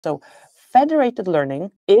So federated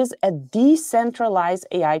learning is a decentralized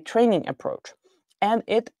AI training approach, and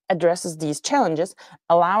it addresses these challenges,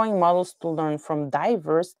 allowing models to learn from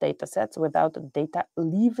diverse datasets without the data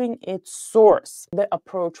leaving its source. The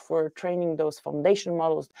approach for training those foundation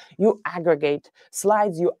models, you aggregate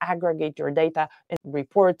slides, you aggregate your data in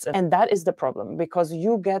reports, and that is the problem, because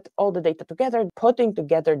you get all the data together. Putting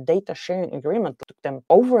together data sharing agreement took them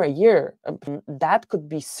over a year. That could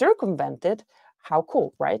be circumvented. How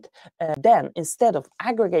cool, right? Then, instead of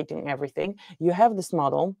aggregating everything, you have this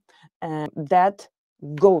model that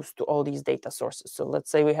goes to all these data sources. So let's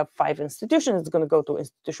say we have 5 institutions. It's going to go to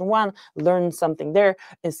institution 1, learn something there,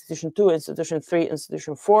 institution 2, institution 3,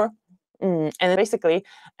 institution 4. And basically,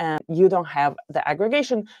 you don't have the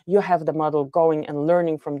aggregation. You have the model going and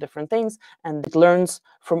learning from different things, and it learns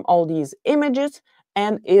from all these images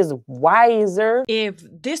and is wiser. If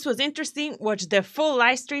this was interesting, watch the full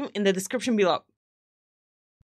live stream in the description below.